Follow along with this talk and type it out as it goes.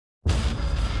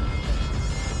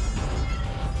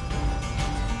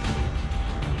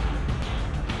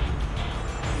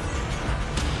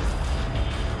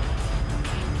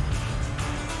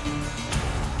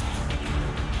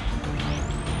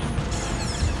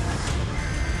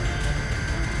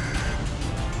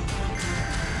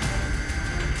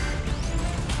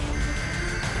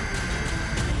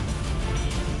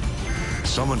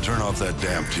Someone turn off that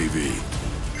damn TV.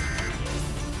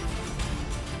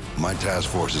 My task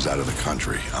force is out of the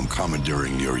country. I'm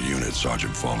commandeering your unit,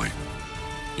 Sergeant Foley.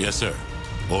 Yes, sir.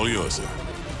 All yours, sir.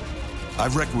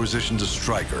 I've requisitioned a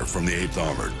striker from the 8th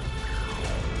Armored.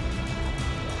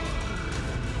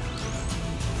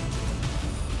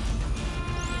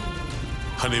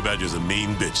 Honey Badger's a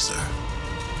mean bitch, sir.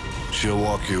 She'll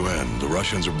walk you in. The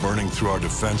Russians are burning through our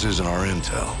defenses and our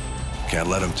intel. Can't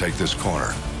let them take this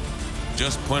corner.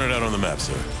 Just point it out on the map,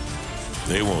 sir.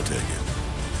 They won't take it.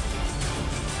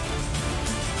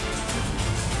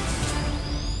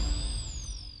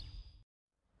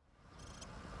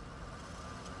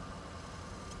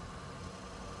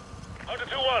 Hunter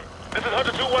 2-1. This is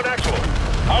Hunter 2-1 actual.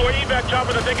 Our evac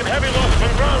choppers are taking heavy losses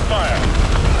from ground fire.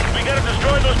 We gotta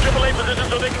destroy those AAA positions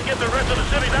so they can get the rest of the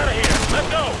cities out of here.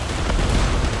 Let's go!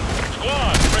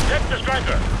 Squad, protect the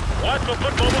striker. Watch for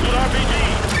foot mobiles with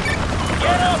RPGs.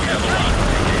 Get off the street!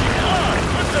 Squad,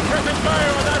 put suppressing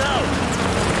fire on that house!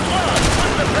 Squad,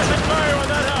 put suppressing fire on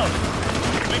that house!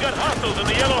 We got hostiles in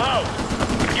the yellow house.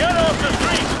 Get off the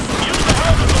street! Use the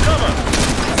houses for cover!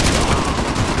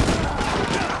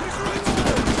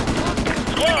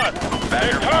 Squad,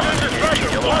 they're targeting the striker.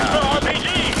 Watch for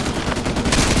RPGs!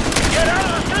 Get out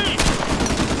of the street!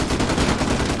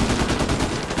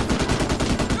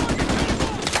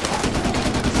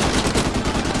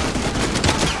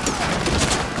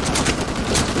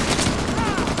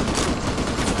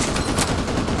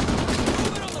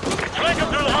 Flank him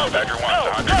through the house! Badger 1 to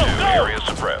Hunter 2, area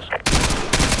suppressed.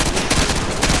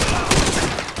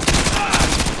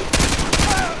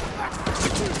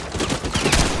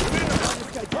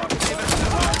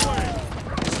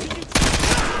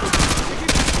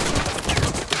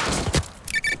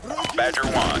 Badger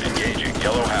 1 engaging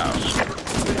yellow house.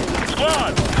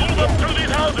 Squad, move up through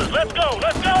these houses! Let's go!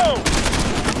 Let's go!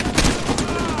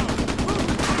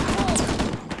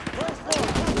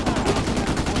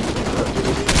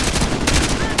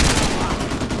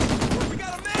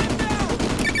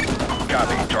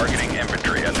 Copy. Targeting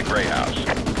infantry at the Gray House.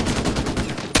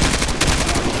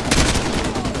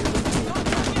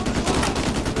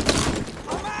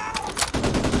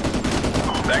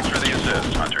 Thanks for the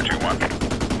assist, Hunter 2-1.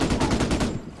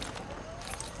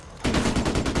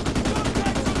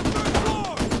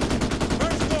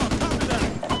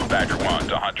 Badger 1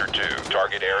 to Hunter 2.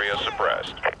 Target area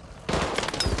suppressed.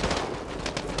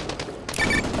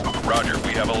 Roger,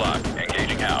 we have a lock.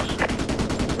 Engaging house.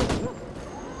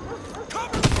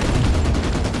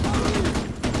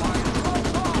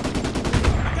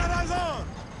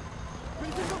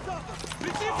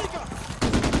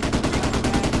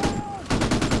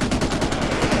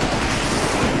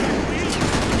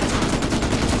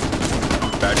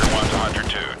 Badger 1 to Hunter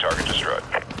 2. Target destroyed.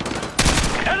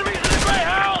 Enemies in the Gray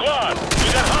House! Squad, we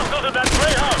got hostiles in that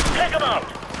Gray House! Take them out!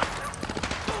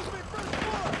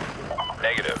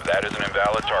 Negative. That is an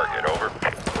invalid target. Over.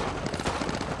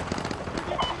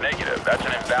 Negative. That's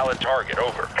an invalid target.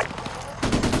 Over.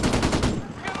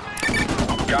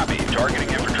 Copy. Targeting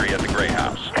infantry at the Gray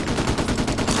House.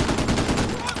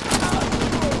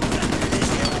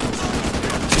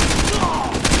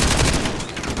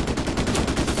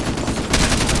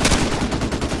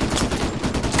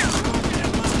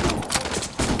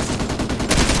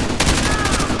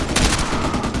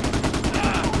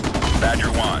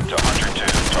 Badger 1 to Hunter 2.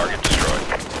 Target destroyed.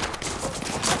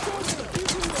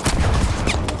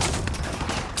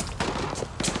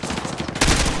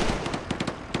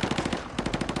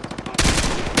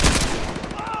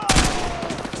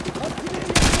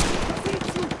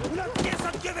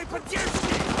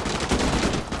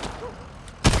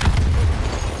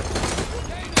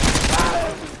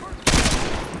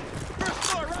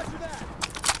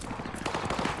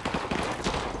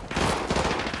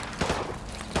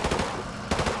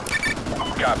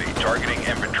 Copy. Targeting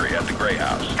infantry at the Gray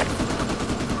House.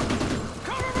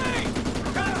 Cover me!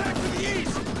 Contact to the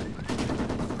east!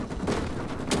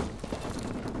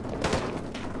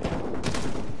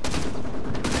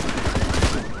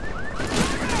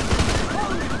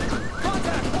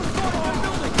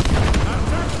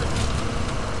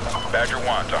 Badger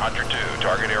 1 to Hunter 2.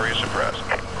 Target area suppressed.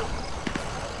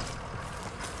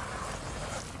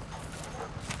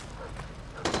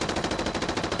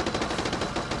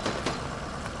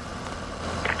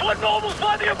 Foot mobiles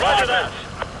by the apartment!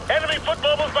 Enemy foot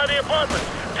mobiles by the apartment!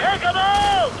 Take them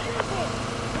out!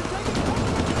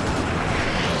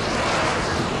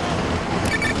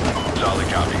 Solid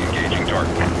copy. Engaging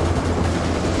target.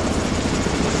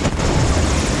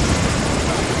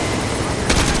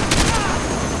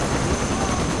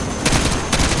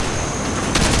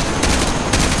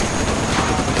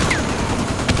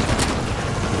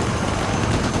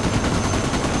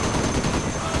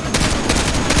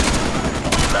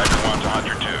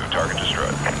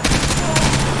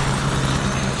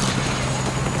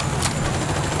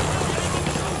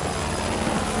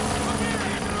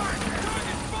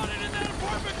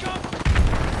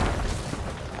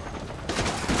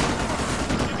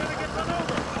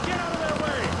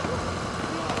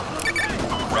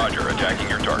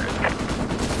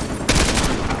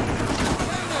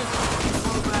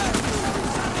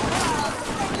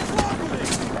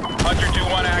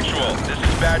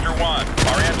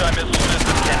 anti-missile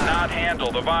system cannot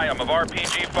handle the volume of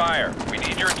RPG fire. We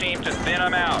need your team to thin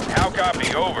them out. How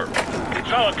copy? Over.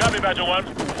 Solid copy, Badger 1.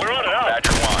 We're on it out.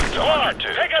 Badger 1 to Come on, 102.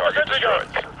 take out the Target sentry gun.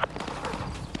 destroyed.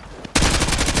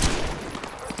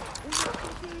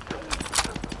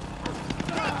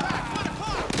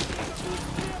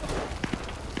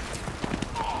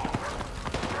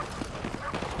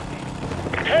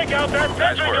 Take out that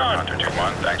Nice sentry work, gun. Hunter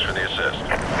 2-1. Thanks for the assist.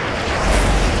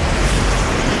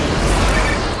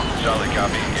 Solid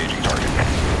copy. Engaging target.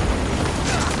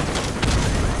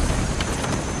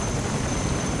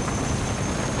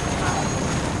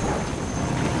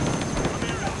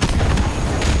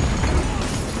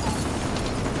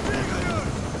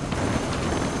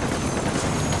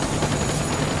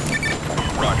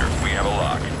 Roger. We have a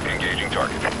lock. Engaging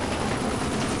target.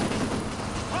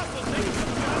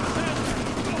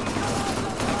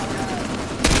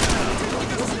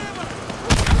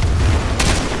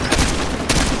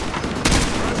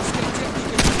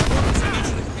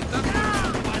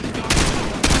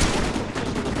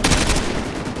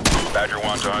 Badger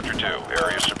 1 to Hunter 2.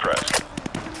 Area suppressed.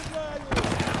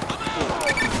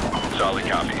 Solid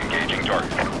copy. Engaging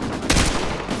target.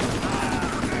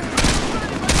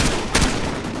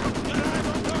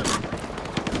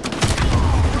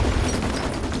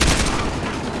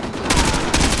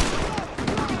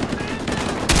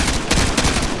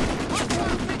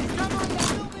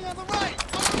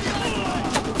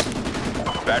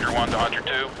 Badger 1 to Hunter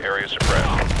 2. Area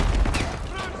suppressed.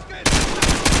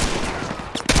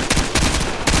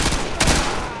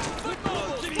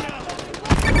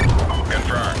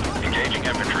 Confirmed. Engaging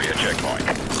infantry at checkpoint.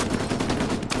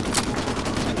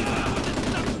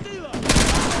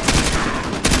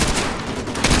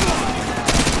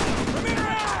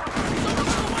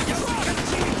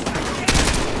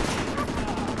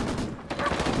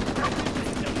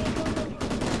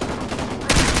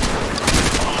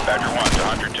 Badger 1 to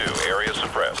Hunter 2. Area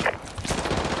suppressed.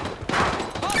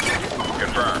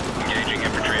 Confirmed. Engaging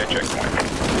infantry at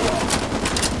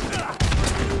checkpoint.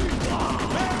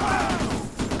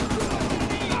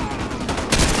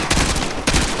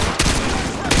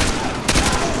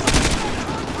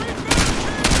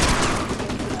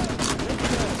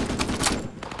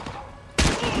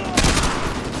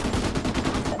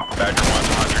 Badger 1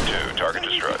 to Hunter 2. Target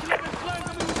destroyed.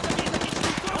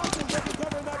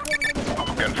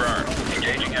 Confirmed.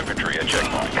 Engaging infantry at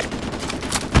checkpoint.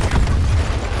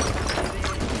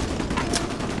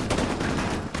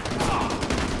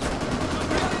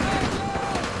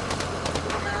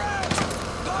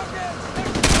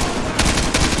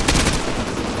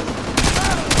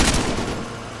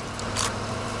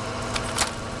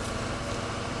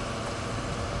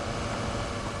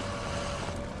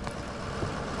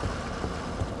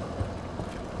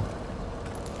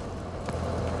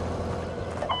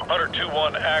 Hunter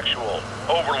 2-1 actual.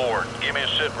 Overlord, give me a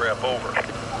sit rep. Over.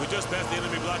 We just passed the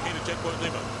enemy blockade at checkpoint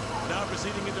Lima. Now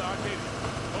proceeding into Arcadia.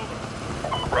 Over.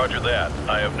 Roger that.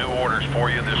 I have new orders for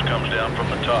you. This comes down from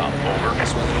the top. Over.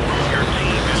 Your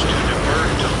team is to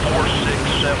divert to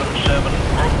 4677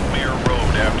 Grosmere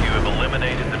Road after you have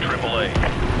eliminated the AAA.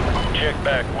 Check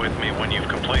back with me when you've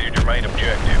completed your main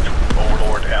objective.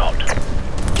 Overlord out.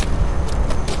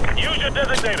 Use your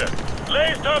designator.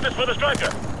 Lays targets for the striker.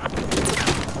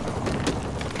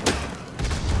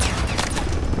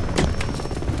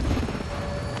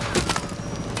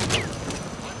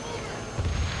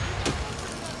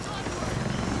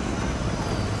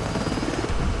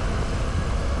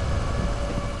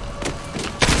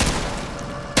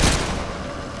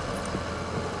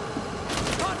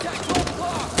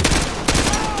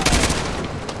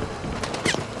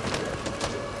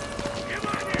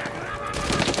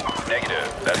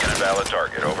 Negative. That's an invalid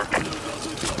target. Over.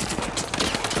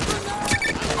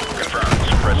 Confirmed.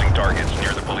 Suppressing targets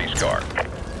near the police car.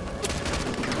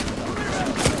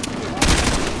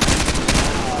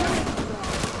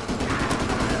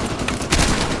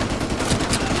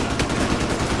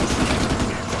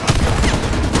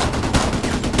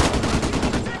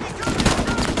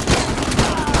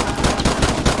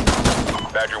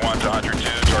 Badger 1 to Hunter 2.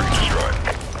 Target destroyed.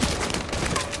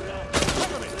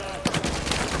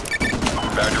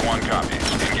 Badger 1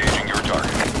 copies. Engaging your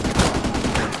target.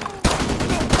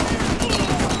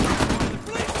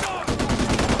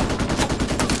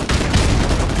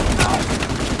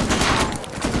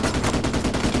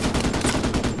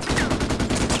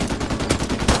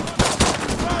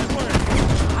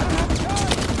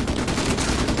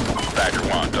 Badger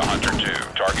 1 to Hunter 2.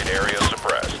 Target area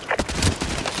suppressed.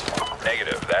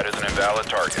 Negative. That is an invalid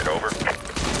target. Over.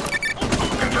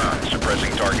 Confirmed.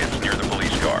 Suppressing targets near the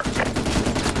police car.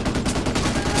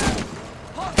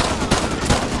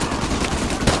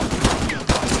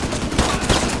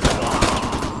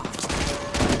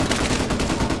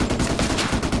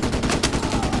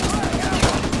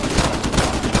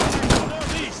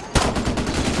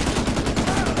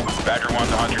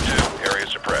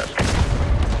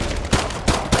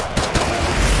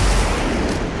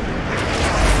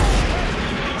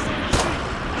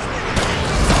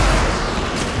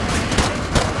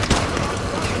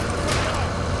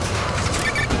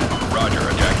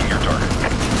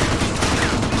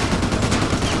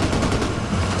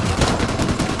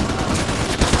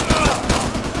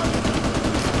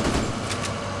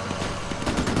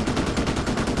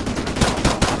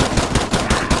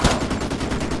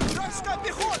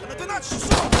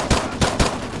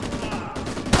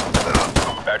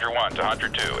 Badger 1 to Hunter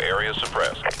 2, area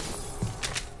suppressed.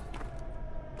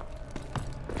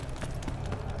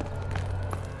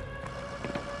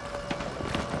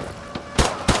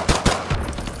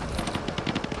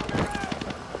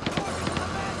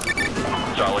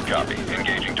 Solid copy.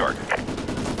 Engaging target.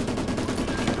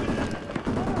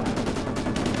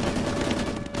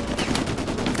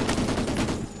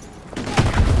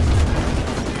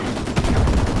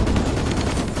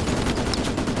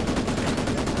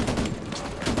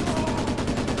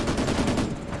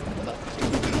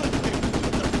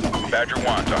 Badger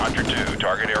 1 to Hunter 2,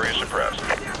 target area suppressed.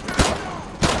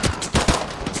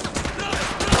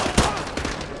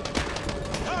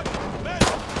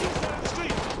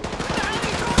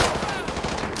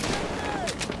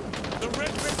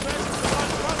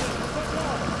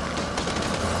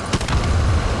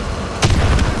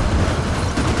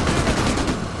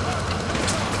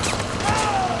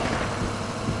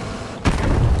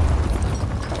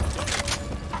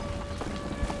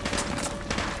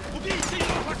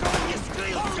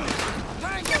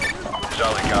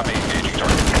 Solid copy. Engaging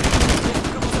target.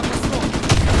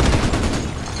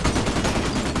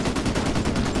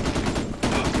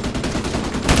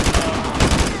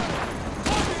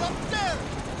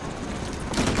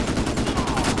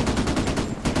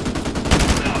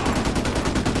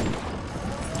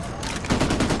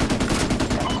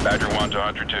 Badger 1 to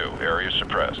Hunter 2. Area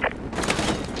suppressed.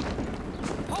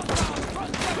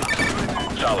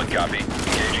 Solid copy.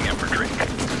 Engaging infantry.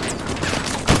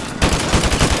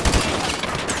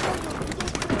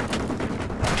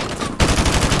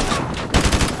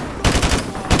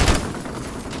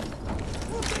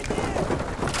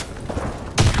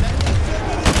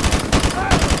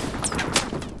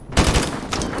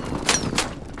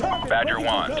 Badger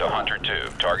 1 to Hunter 2.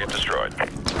 Target destroyed.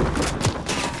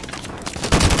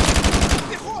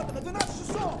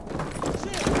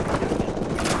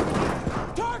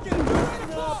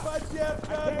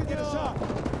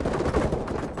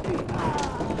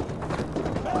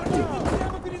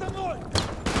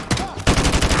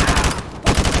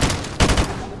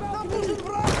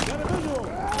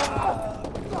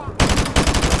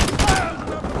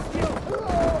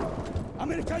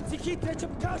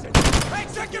 Hey,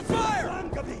 check your fire!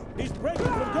 He's breaking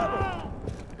from cover!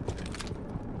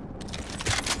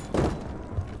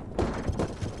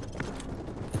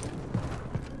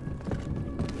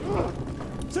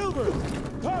 Silver!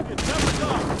 Target, number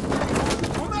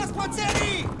off! У нас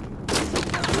потери!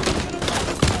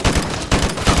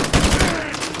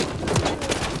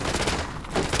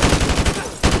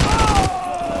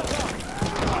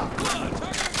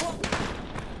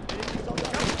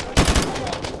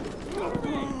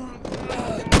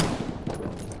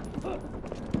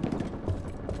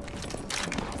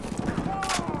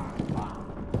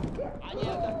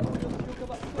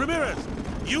 Ramirez,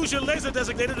 use your laser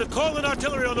designator to call in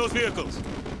artillery on those vehicles.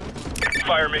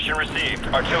 Fire mission received.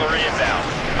 Artillery inbound.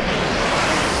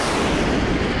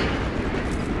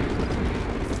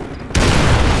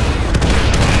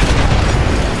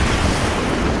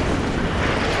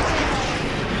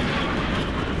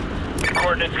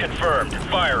 Coordinates confirmed.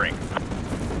 Firing.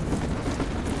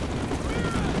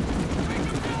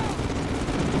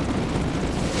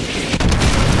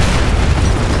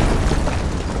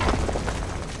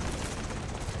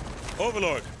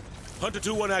 Overlord, Hunter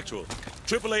 2-1 actual.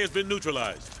 AAA has been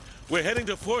neutralized. We're heading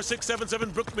to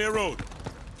 4677 Brookmere Road.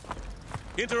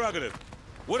 Interrogative.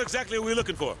 What exactly are we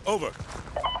looking for? Over.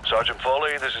 Sergeant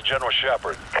Foley, this is General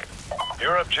Shepard.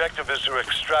 Your objective is to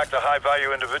extract a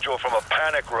high-value individual from a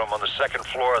panic room on the second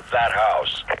floor of that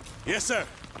house. Yes, sir.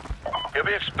 He'll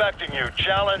be expecting you.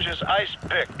 Challenge is Ice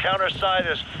Pick.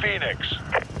 Counterside is Phoenix.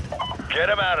 Get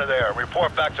him out of there and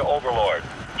report back to Overlord.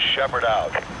 Shepard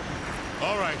out.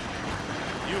 All right.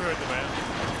 You heard the man.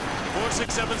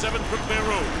 4677 Brookmere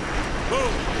Road.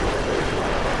 Move!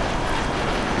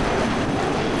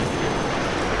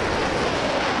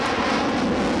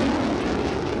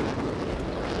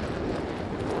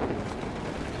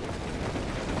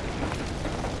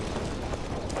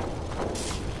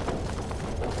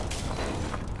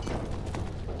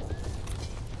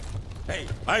 Hey,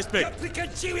 Ice Pick. я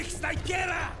прикончил их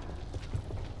снайпера!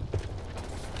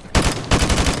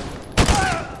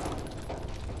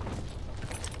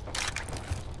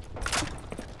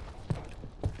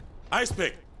 Ice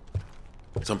Pick.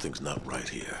 Something's not right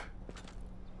here.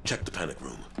 Check the panic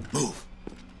room. Move.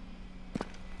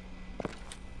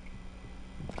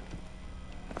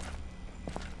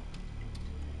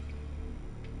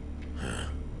 Huh.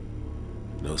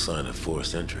 No sign of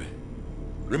forced entry.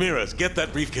 Ramirez, get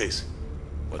that briefcase.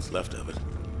 What's left of it?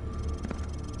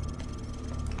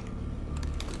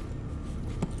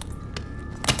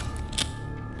 Hey,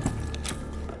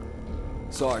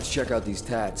 Sarge, check out these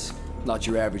tats. Not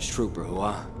your average trooper,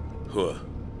 huh? Huh.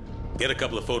 Get a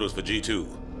couple of photos for G2,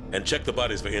 and check the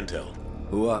bodies for intel.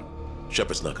 Who up?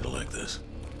 Shepard's not gonna like this.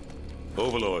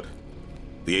 Overlord,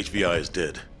 the HBI is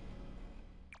dead.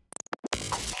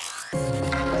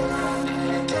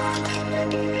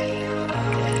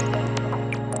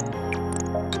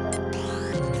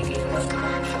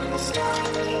 From the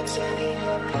start,